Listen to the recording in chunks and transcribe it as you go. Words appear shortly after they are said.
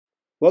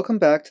Welcome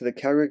back to the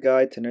Calgary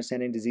Guide to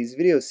Understanding Disease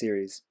video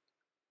series.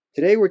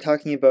 Today we're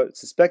talking about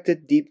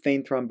suspected deep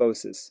vein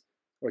thrombosis,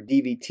 or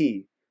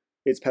DVT,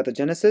 its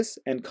pathogenesis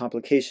and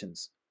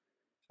complications.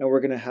 And we're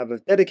going to have a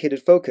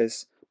dedicated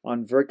focus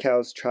on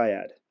Virchow's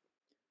Triad.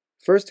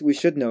 First, we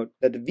should note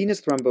that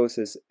venous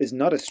thrombosis is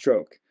not a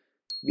stroke.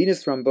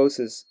 Venous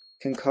thrombosis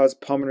can cause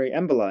pulmonary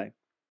emboli.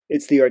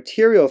 It's the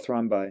arterial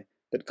thrombi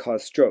that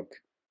cause stroke.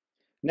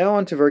 Now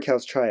on to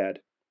Virchow's Triad.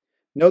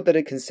 Note that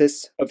it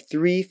consists of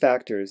three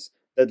factors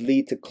that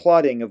lead to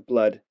clotting of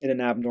blood in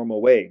an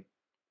abnormal way.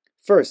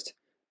 First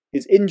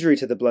is injury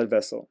to the blood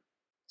vessel.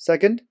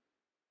 Second,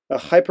 a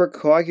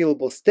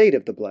hypercoagulable state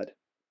of the blood.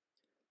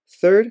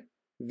 Third,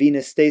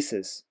 venous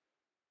stasis.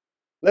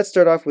 Let's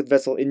start off with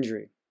vessel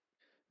injury.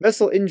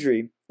 Vessel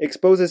injury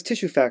exposes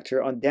tissue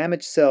factor on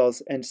damaged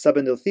cells and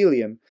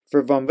subendothelium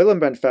for von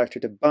Willebrand factor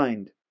to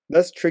bind,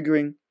 thus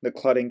triggering the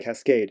clotting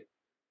cascade.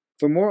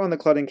 For more on the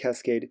clotting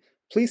cascade,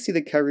 please see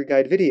the Calgary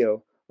Guide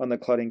video on the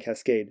clotting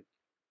cascade.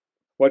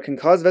 What can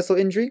cause vessel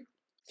injury?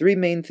 Three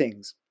main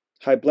things: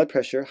 high blood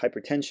pressure,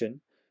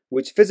 hypertension,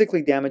 which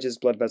physically damages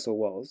blood vessel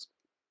walls;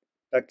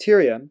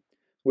 bacteria,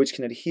 which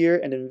can adhere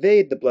and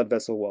invade the blood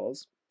vessel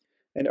walls;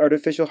 and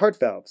artificial heart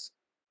valves,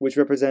 which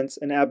represents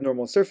an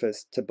abnormal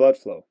surface to blood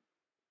flow.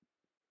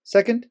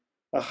 Second,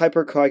 a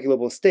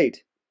hypercoagulable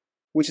state,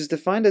 which is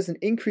defined as an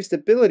increased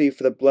ability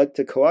for the blood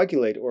to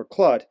coagulate or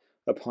clot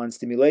upon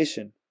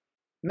stimulation.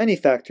 Many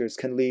factors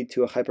can lead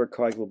to a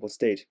hypercoagulable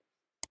state,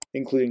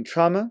 including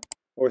trauma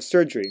or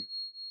surgery,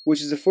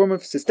 which is a form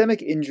of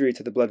systemic injury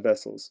to the blood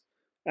vessels,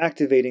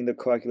 activating the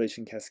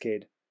coagulation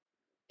cascade.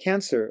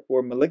 Cancer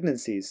or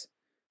malignancies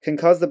can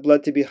cause the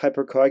blood to be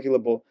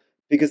hypercoagulable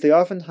because they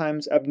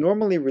oftentimes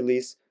abnormally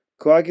release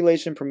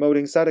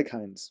coagulation-promoting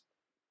cytokines.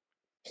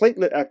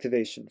 Platelet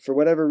activation, for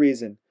whatever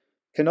reason,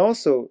 can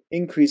also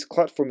increase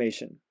clot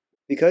formation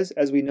because,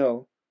 as we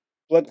know,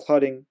 blood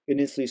clotting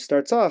initially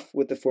starts off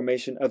with the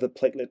formation of the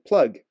platelet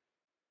plug.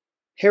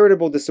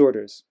 Heritable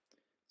disorders,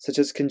 such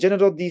as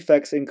congenital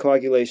defects in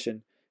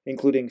coagulation,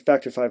 including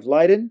factor V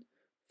Leiden,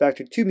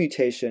 factor II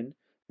mutation,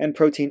 and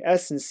protein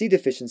S and C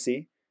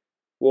deficiency,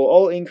 will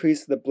all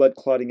increase the blood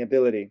clotting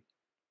ability.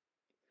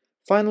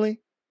 Finally,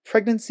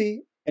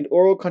 pregnancy and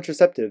oral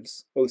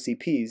contraceptives,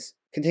 OCPs,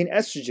 contain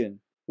estrogen,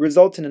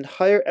 resulting in a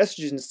higher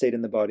estrogen state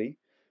in the body,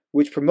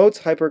 which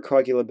promotes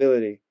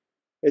hypercoagulability,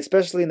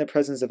 especially in the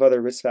presence of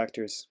other risk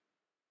factors.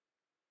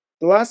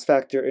 The last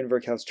factor in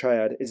Virchow's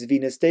Triad is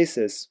venous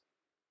stasis,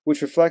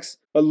 which reflects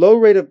a low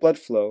rate of blood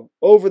flow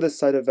over the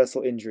site of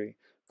vessel injury,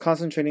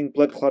 concentrating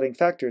blood clotting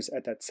factors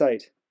at that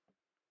site.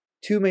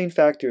 Two main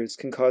factors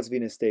can cause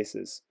venous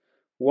stasis.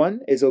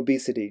 One is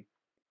obesity.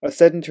 A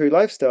sedentary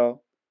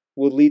lifestyle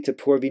will lead to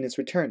poor venous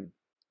return,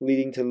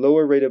 leading to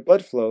lower rate of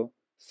blood flow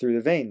through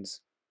the veins.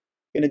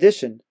 In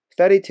addition,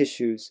 fatty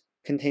tissues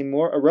contain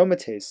more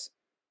aromatase,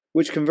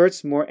 which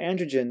converts more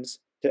androgens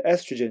to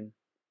estrogen.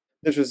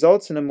 This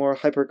results in a more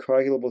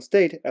hypercoagulable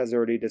state as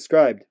already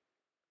described.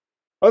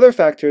 Other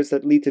factors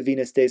that lead to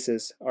venous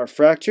stasis are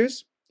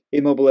fractures,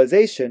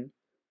 immobilization,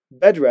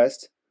 bed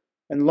rest,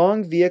 and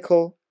long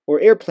vehicle or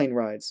airplane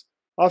rides,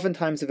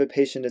 oftentimes if a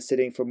patient is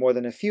sitting for more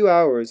than a few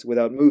hours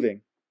without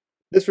moving.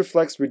 This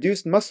reflects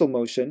reduced muscle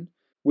motion,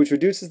 which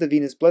reduces the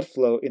venous blood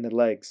flow in the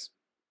legs.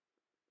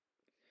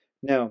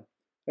 Now,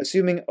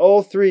 assuming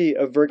all three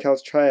of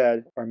Virchow's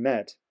Triad are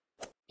met,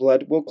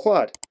 blood will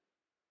clot,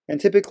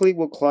 and typically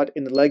will clot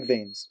in the leg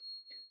veins.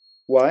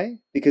 Why?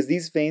 Because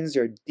these veins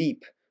are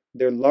deep.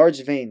 They're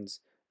large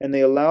veins, and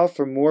they allow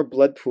for more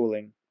blood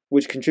pooling,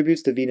 which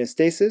contributes to venous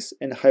stasis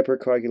and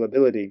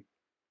hypercoagulability.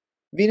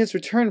 Venous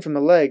return from the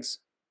legs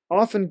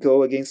often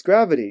go against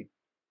gravity.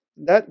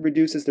 That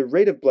reduces the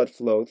rate of blood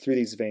flow through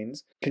these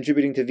veins,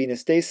 contributing to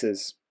venous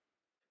stasis.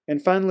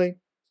 And finally,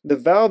 the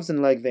valves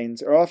in leg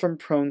veins are often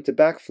prone to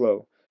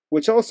backflow,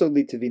 which also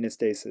lead to venous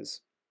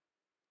stasis.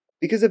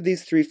 Because of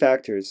these three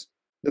factors,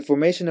 the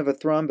formation of a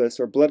thrombus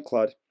or blood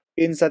clot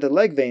inside the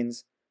leg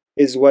veins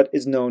is what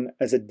is known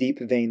as a deep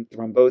vein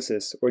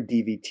thrombosis, or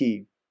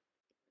DVT.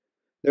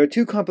 There are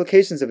two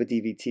complications of a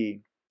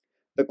DVT.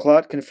 The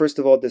clot can first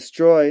of all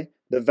destroy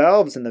the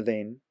valves in the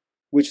vein,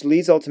 which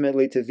leads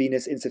ultimately to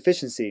venous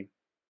insufficiency,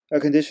 a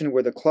condition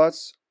where the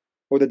clots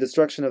or the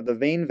destruction of the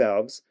vein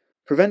valves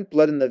prevent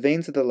blood in the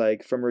veins of the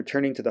leg from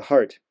returning to the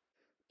heart.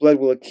 Blood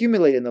will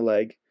accumulate in the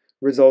leg,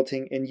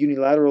 resulting in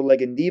unilateral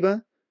leg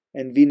edema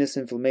and venous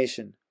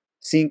inflammation,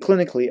 seen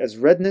clinically as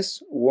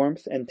redness,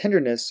 warmth, and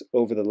tenderness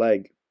over the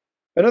leg.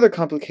 Another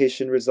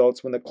complication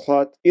results when the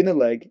clot in the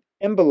leg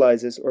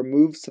embolizes or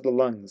moves to the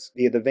lungs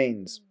via the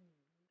veins.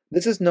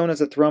 This is known as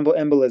a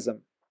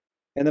thromboembolism,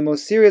 and the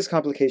most serious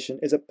complication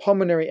is a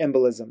pulmonary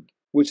embolism,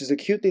 which is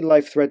acutely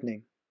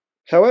life-threatening.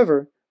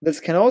 However, this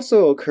can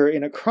also occur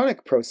in a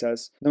chronic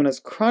process known as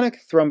chronic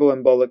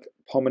thromboembolic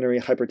pulmonary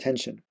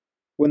hypertension,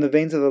 when the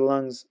veins of the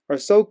lungs are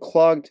so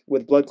clogged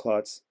with blood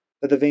clots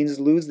that the veins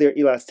lose their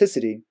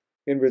elasticity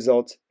and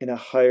result in a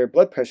higher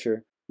blood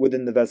pressure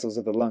within the vessels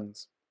of the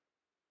lungs.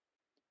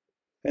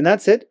 And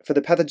that's it for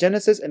the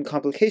pathogenesis and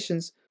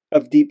complications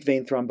of deep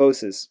vein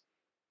thrombosis.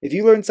 If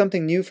you learned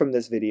something new from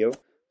this video,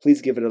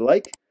 Please give it a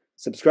like,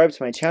 subscribe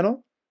to my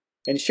channel,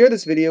 and share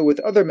this video with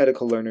other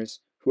medical learners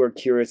who are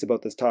curious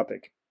about this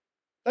topic.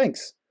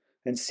 Thanks,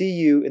 and see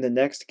you in the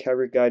next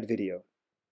Calgary Guide video.